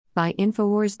By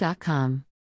Infowars.com.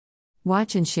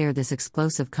 Watch and share this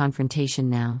explosive confrontation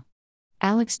now.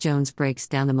 Alex Jones breaks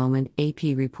down the moment AP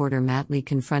reporter Matt Lee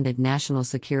confronted National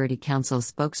Security Council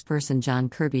spokesperson John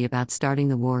Kirby about starting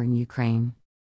the war in Ukraine.